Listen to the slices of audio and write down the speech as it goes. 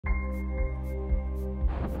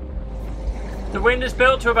The wind is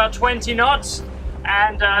built to about 20 knots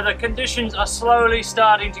and the conditions are slowly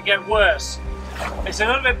starting to get worse. It's a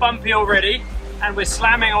little bit bumpy already and we're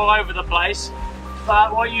slamming all over the place,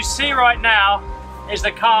 but what you see right now is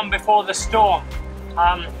the calm before the storm.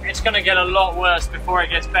 It's going to get a lot worse before it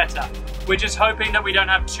gets better. We're just hoping that we don't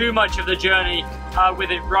have too much of the journey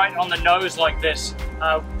with it right on the nose like this,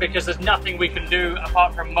 because there's nothing we can do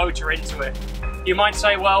apart from motor into it. You might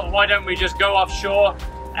say, well, why don't we just go offshore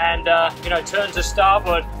and you know, turn to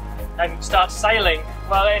starboard and start sailing?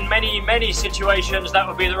 Well, in many situations that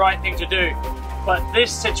would be the right thing to do, but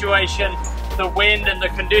this situation, the wind and the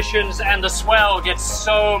conditions and the swell gets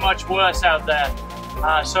so much worse out there.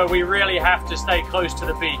 So we really have to stay close to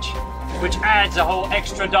the beach, which adds a whole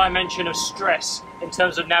extra dimension of stress in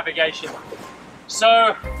terms of navigation.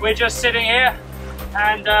 So we're just sitting here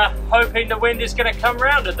and hoping the wind is going to come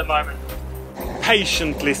round at the moment.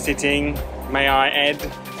 Patiently sitting, may I add.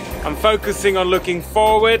 I'm focusing on looking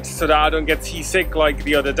forward so that I don't get seasick like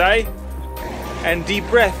the other day. And deep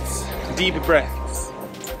breaths, deep breaths.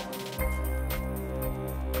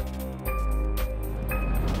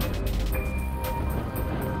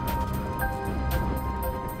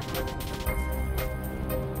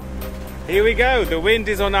 Here we go, the wind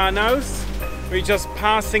is on our nose. We're just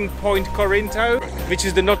passing Point Corinto, which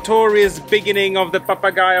is the notorious beginning of the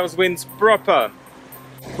Papagayo's winds proper.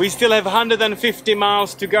 We still have 150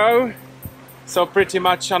 miles to go, so pretty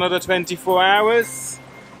much another 24 hours.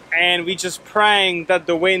 And we're just praying that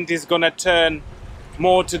the wind is gonna turn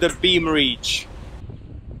more to the beam reach.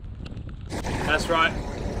 That's right,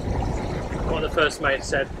 what the first mate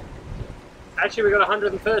said. Actually, we've got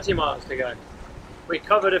 130 miles to go. We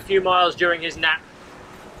covered a few miles during his nap.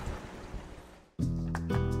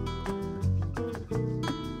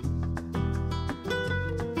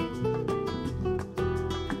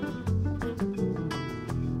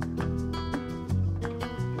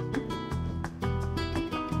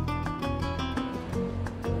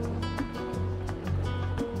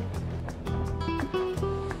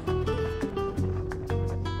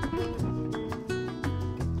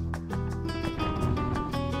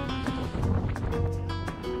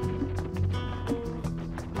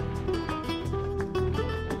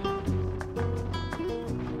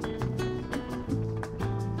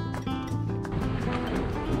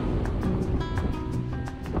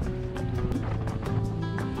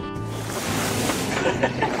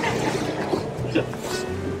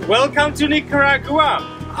 Welcome to Nicaragua.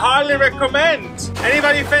 Highly recommend.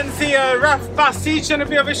 Anybody fancy a rough passage and a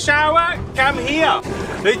bit of a shower? Come here.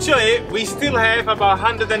 Literally, we still have about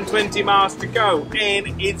 120 miles to go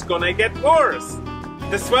and it's gonna get worse.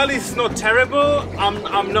 The swell is not terrible.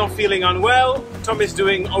 I'm not feeling unwell. Tom is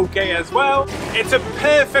doing okay as well. It's a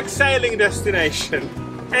perfect sailing destination.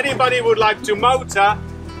 Anybody would like to motor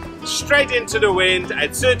straight into the wind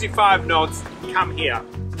at 35 knots, come here.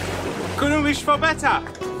 Couldn't wish for better.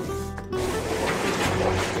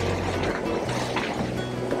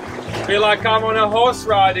 Feel like I'm on a horse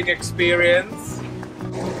riding experience.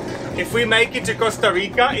 If we make it to Costa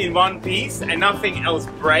Rica in one piece and nothing else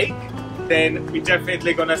break, then we're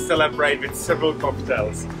definitely gonna celebrate with several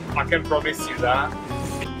cocktails. I can promise you that.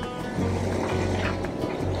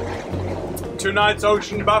 Tonight's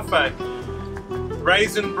ocean buffet.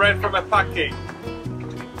 Raisin bread from a packing.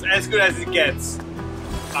 It's as good as it gets.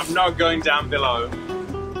 I'm not going down below.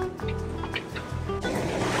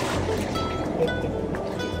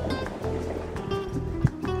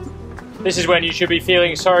 This is when you should be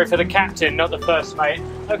feeling sorry for the captain, not the first mate.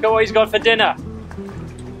 Look at what he's got for dinner.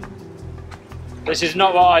 This is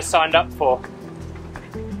not what I signed up for.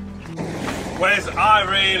 Whereas I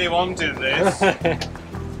really wanted this.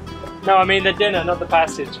 No, I mean the dinner, not the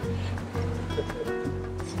passage.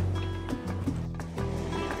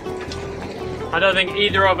 I don't think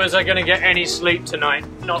either of us are going to get any sleep tonight,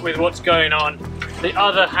 not with what's going on. The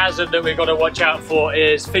other hazard that we've got to watch out for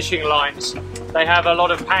is fishing lines. They have a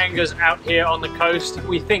lot of pangas out here on the coast,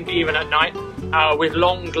 we think even at night, with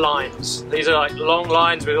long lines. These are like long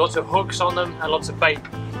lines with lots of hooks on them and lots of bait.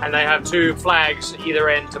 And they have two flags either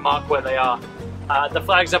end to mark where they are. The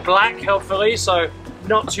flags are black, helpfully, so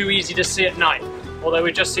not too easy to see at night. Although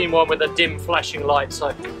we've just seen one with a dim flashing light,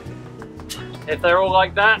 so if they're all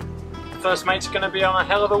like that, first mate's going to be on a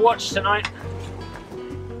hell of a watch tonight.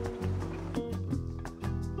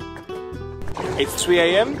 It's 3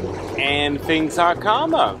 AM and things are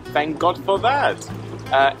calmer. Thank God for that.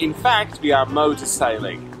 In fact, we are motor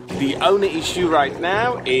sailing. The only issue right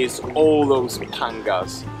now is all those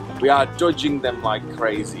pangas. We are dodging them like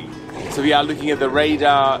crazy. So we are looking at the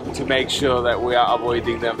radar to make sure that we are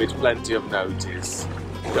avoiding them with plenty of notice.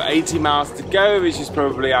 Got 80 miles to go, which is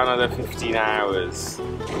probably another 15 hours.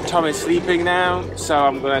 Tom is sleeping now, so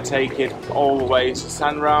I'm gonna take it all the way to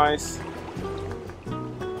sunrise.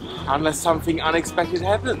 Unless something unexpected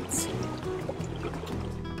happens.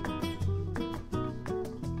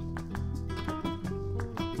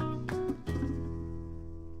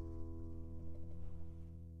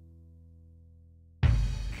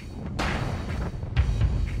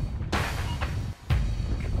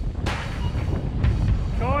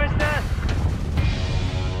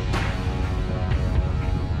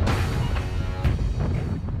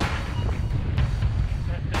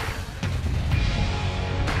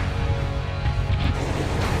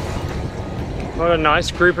 What a nice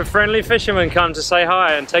group of friendly fishermen come to say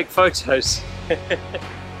hi and take photos.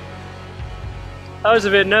 I was a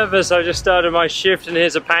bit nervous. I just started my shift and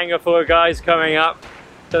here's a panga full of guys coming up.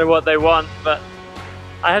 Don't know what they want, but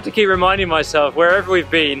I have to keep reminding myself wherever we've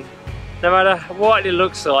been, no matter what it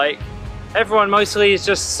looks like, everyone mostly is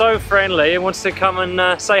just so friendly and wants to come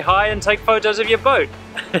and say hi and take photos of your boat.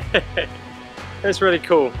 It's really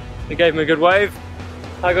cool. They gave me a good wave.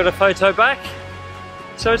 I got a photo back,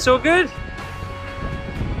 so it's all good.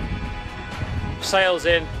 Sails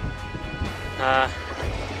in,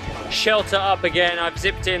 shelter up again. I've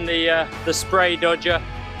zipped in the spray dodger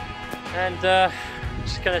and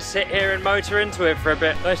just gonna sit here and motor into it for a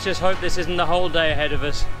bit. Let's just hope this isn't the whole day ahead of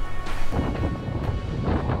us.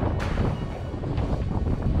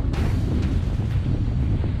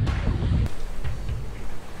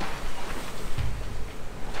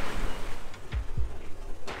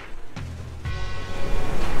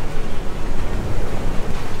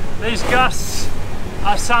 These gusts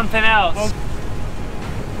are something else.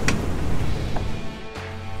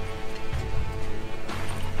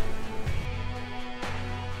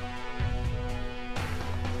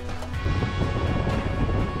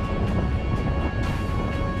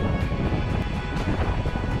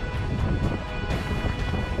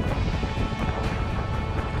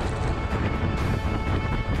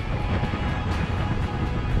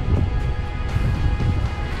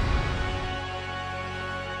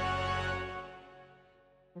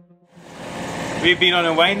 We've been on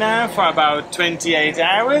the way now for about 28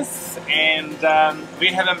 hours and we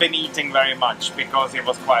haven't been eating very much because it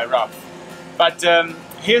was quite rough. But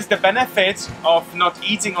here's the benefit of not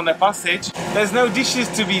eating on the passage. There's no dishes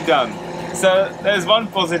to be done. So there's one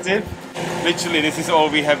positive. Literally this is all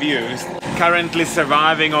we have used. Currently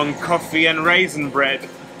surviving on coffee and raisin bread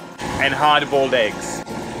and hard-boiled eggs.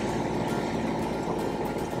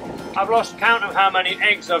 I've lost count of how many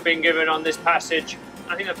eggs I've been given on this passage.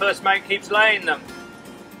 I think the first mate keeps laying them.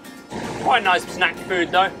 Quite nice snack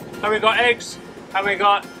food though. And we got eggs, and we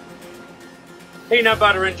got peanut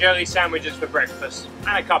butter and jelly sandwiches for breakfast,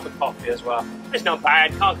 and a cup of coffee as well. It's not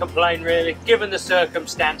bad, can't complain really, given the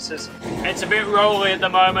circumstances. It's a bit rolly at the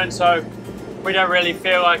moment, so we don't really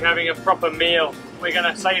feel like having a proper meal. We're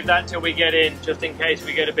gonna save that till we get in, just in case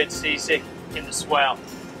we get a bit seasick in the swell.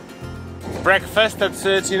 Breakfast at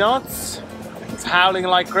 30 knots. It's howling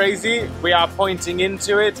like crazy. We are pointing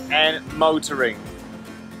into it and motoring.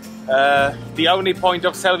 The only point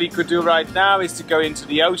of sail we could do right now is to go into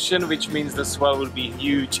the ocean, which means the swell will be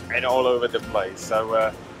huge and all over the place.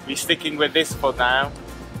 So we're sticking with this for now.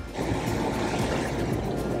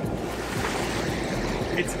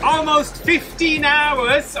 It's almost 15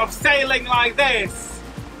 hours of sailing like this.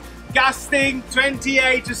 Gusting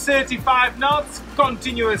 28 to 35 knots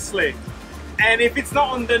continuously. And if it's not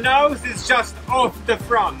on the nose, it's just off the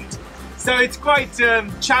front. So it's quite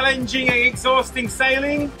challenging and exhausting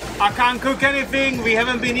sailing. I can't cook anything, we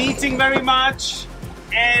haven't been eating very much,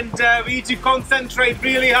 and we need to concentrate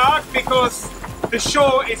really hard because the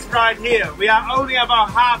shore is right here. We are only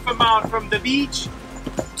about half a mile from the beach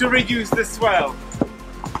to reduce the swell.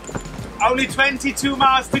 Only 22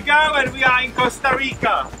 miles to go and we are in Costa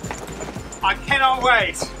Rica. I cannot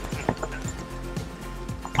wait.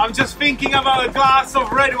 I'm just thinking about a glass of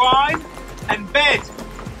red wine and bed.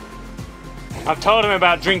 I've told him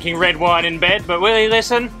about drinking red wine in bed, but will he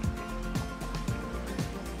listen?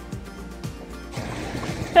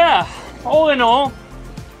 Yeah, all in all,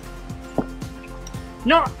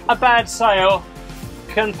 not a bad sail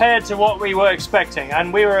compared to what we were expecting.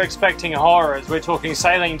 And we were expecting horrors. We're talking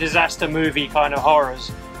sailing disaster movie kind of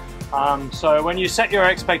horrors. So when you set your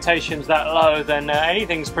expectations that low, then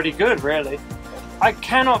anything's pretty good, really. I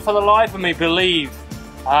cannot for the life of me believe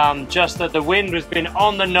just that the wind has been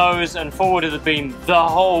on the nose and forward of the beam the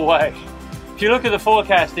whole way. If you look at the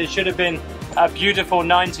forecast, it should have been a beautiful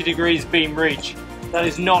 90 degrees beam reach. That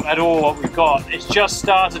is not at all what we've got. It's just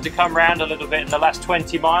started to come round a little bit in the last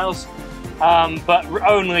 20 miles. but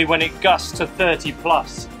only when it gusts to 30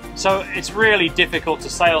 plus. So it's really difficult to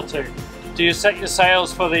sail to. Do you set your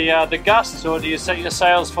sails for the gusts, or do you set your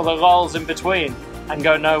sails for the lulls in between and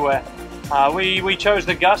go nowhere? We chose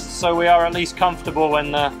the gusts, so we are at least comfortable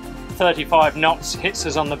when the 35 knots hits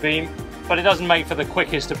us on the beam, but it doesn't make for the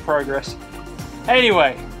quickest of progress.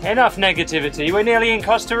 Anyway, enough negativity. We're nearly in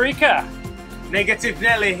Costa Rica. Negative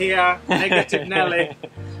Nelly here. Negative Nelly.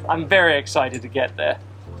 I'm very excited to get there.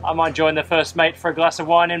 I might join the first mate for a glass of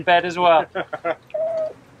wine in bed as well.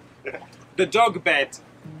 The dog bed.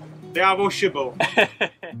 They are washable.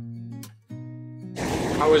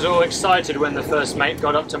 I was all excited when the first mate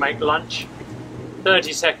got up to make lunch.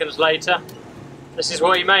 30 seconds later, this is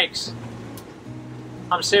what he makes.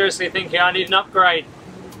 I'm seriously thinking I need an upgrade.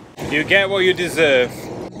 You get what you deserve.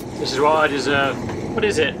 This is what I deserve. What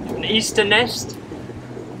is it? An Easter nest?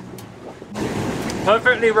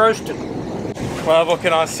 Perfectly roasted. Well, what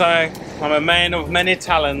can I say? I'm a man of many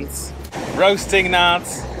talents. Roasting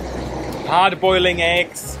nuts, hard-boiling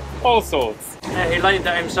eggs, all sorts. Yeah, he laid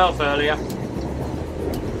that himself earlier.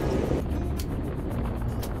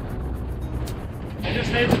 I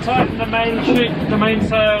just need to tighten the main sheet, the main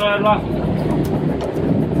sail lock.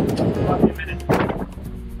 Might be a minute.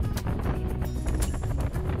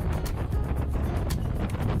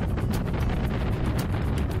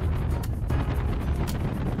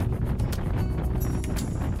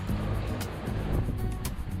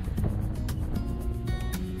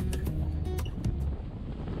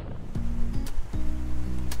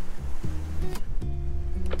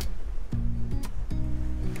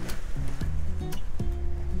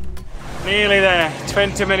 Nearly there,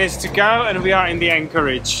 20 minutes to go and we are in the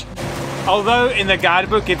anchorage. Although in the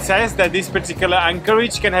guidebook it says that this particular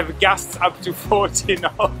anchorage can have gusts up to 40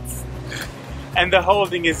 knots and the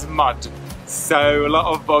holding is mud, so a lot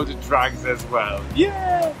of boat drags as well.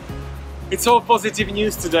 Yeah! It's all positive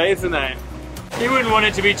news today, isn't it? You wouldn't want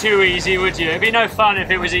it to be too easy, would you? It'd be no fun if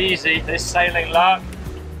it was easy, this sailing lark.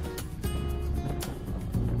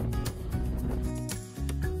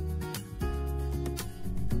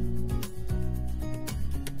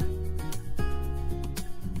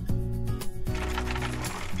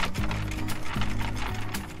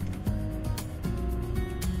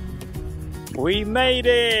 We made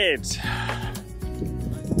it!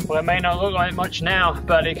 Well, it may not look like much now,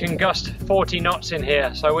 but it can gust 40 knots in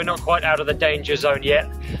here, so we're not quite out of the danger zone yet.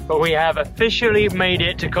 But we have officially made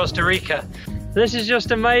it to Costa Rica. This is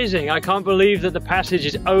just amazing. I can't believe that the passage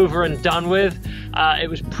is over and done with. It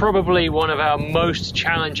was probably one of our most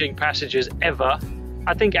challenging passages ever.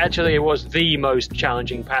 I think actually it was the most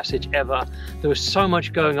challenging passage ever. There was so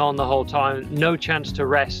much going on the whole time, no chance to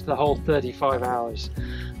rest the whole 35 hours.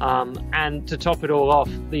 And to top it all off,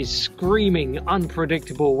 these screaming,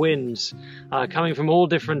 unpredictable winds coming from all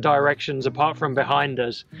different directions apart from behind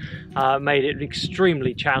us made it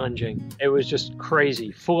extremely challenging. It was just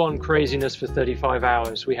crazy, full-on craziness for 35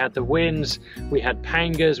 hours. We had the winds, we had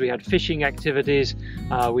pangas, we had fishing activities,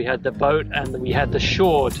 we had the boat, and we had the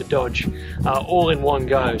shore to dodge all in one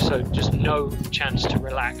go, so just no chance to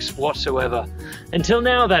relax whatsoever. Until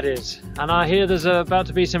now, that is. And I hear there's about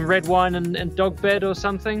to be some red wine and dog bed or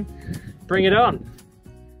something. Bring it on.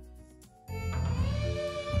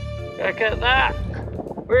 Look at that.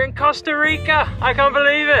 We're in Costa Rica. I can't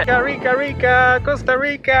believe it. Rica, Rica, Costa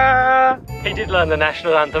Rica. He did learn the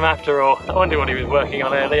national anthem after all. I wonder what he was working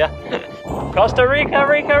on earlier. Costa Rica,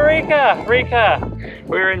 Rica, Rica, Rica.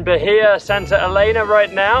 We're in Bahia, Santa Elena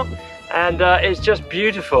right now, and it's just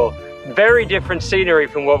beautiful. Very different scenery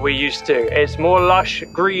from what we're used to. It's more lush,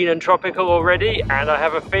 green and tropical already, and I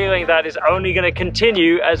have a feeling that is only going to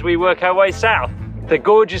continue as we work our way south. The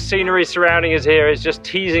gorgeous scenery surrounding us here is just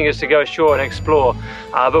teasing us to go ashore and explore,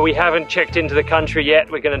 but we haven't checked into the country yet.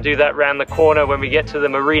 We're going to do that round the corner when we get to the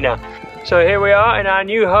marina. So here we are in our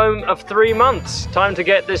new home of 3 months. Time to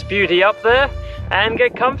get this beauty up there and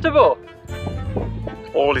get comfortable.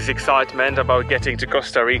 All this excitement about getting to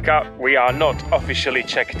Costa Rica. We are not officially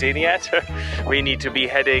checked in yet. We need to be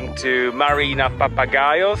heading to Marina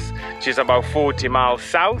Papagayos, which is about 40 miles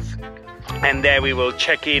south, and there we will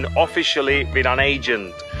check in officially with an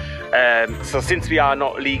agent. So since we are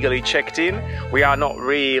not legally checked in, we are not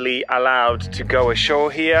really allowed to go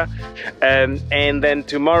ashore here. And then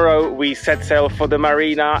tomorrow we set sail for the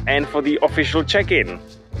marina and for the official check-in.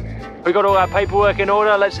 We got all our paperwork in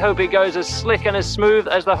order. Let's hope it goes as slick and as smooth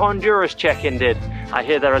as the Honduras check-in did. I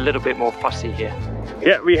hear they're a little bit more fussy here.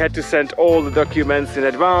 Yeah, we had to send all the documents in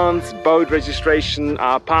advance, boat registration,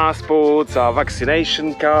 our passports, our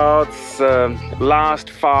vaccination cards, last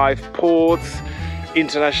 5 ports,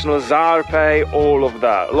 international ZAR pay, all of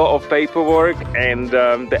that. A lot of paperwork, and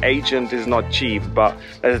the agent is not cheap, but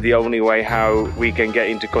that's the only way how we can get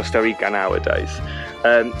into Costa Rica nowadays.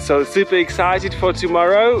 So super excited for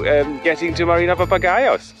tomorrow, getting to Marina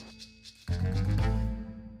Papagayos.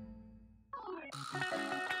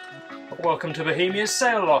 Welcome to Bohemia's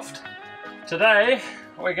sail loft. Today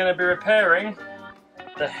we're going to be repairing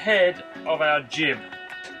the head of our jib,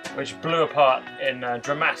 which blew apart in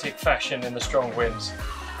dramatic fashion in the strong winds.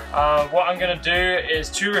 What I'm going to do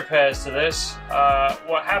is 2 repairs to this.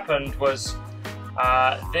 What happened was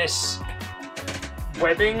this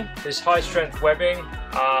webbing, this high strength webbing,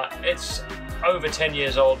 it's over 10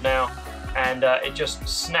 years old now, and it just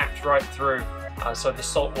snapped right through. So the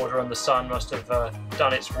salt water and the sun must have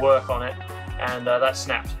done its work on it, and that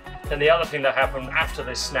snapped. Then the other thing that happened after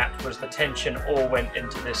this snapped was the tension all went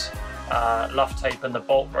into this luff tape and the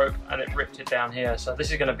bolt rope, and it ripped it down here. So this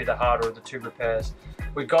is going to be the harder of the 2 repairs.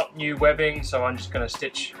 We got new webbing, so I'm just going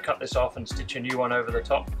to cut this off and stitch a new one over the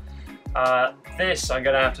top. This I'm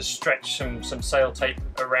going to have to stretch some sail tape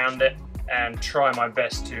around it and try my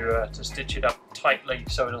best to stitch it up tightly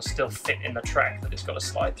so it'll still fit in the track that it's got to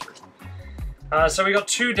slide through. So we got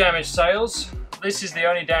 2 damaged sails. This is the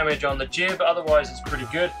only damage on the jib, otherwise it's pretty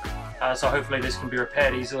good. So hopefully this can be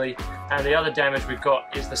repaired easily. And the other damage we've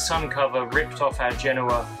got is the sun cover ripped off our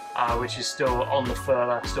Genoa, which is still on the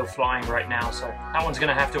furler, still flying right now. So that one's going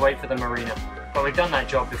to have to wait for the marina. But we've done that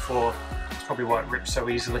job before. It's probably why it ripped so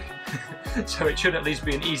easily. So it should at least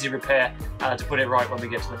be an easy repair to put it right when we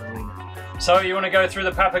get to the marina. So you want to go through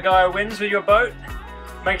the Papagayo winds with your boat?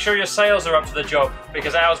 Make sure your sails are up to the job,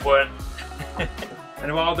 because ours weren't.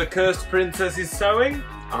 And while the cursed princess is sewing,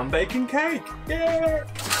 I'm baking cake. Yeah!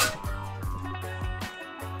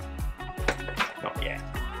 Not yet.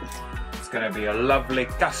 It's gonna be a lovely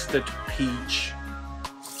custard peach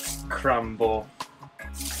crumble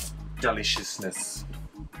deliciousness.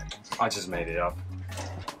 I just made it up.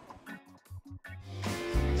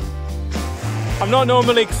 I'm not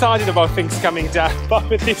normally excited about things coming down, but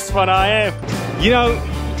with this one I am. You know,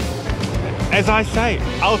 as I say,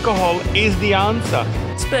 alcohol is the answer.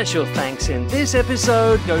 Special thanks in this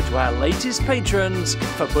episode go to our latest patrons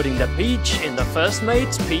for putting the peach in the First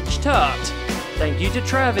Mate's peach tart. Thank you to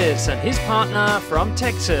Travis and his partner from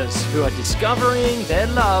Texas, who are discovering their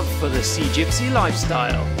love for the Sea Gypsy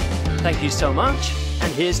lifestyle. Thank you so much,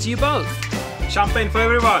 and here's to you both. Champagne for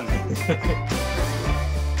everyone.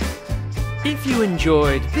 If you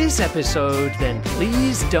enjoyed this episode, then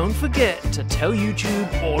please don't forget to tell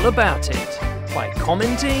YouTube all about it by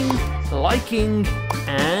commenting, liking,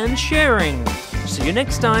 and sharing. See you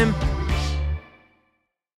next time.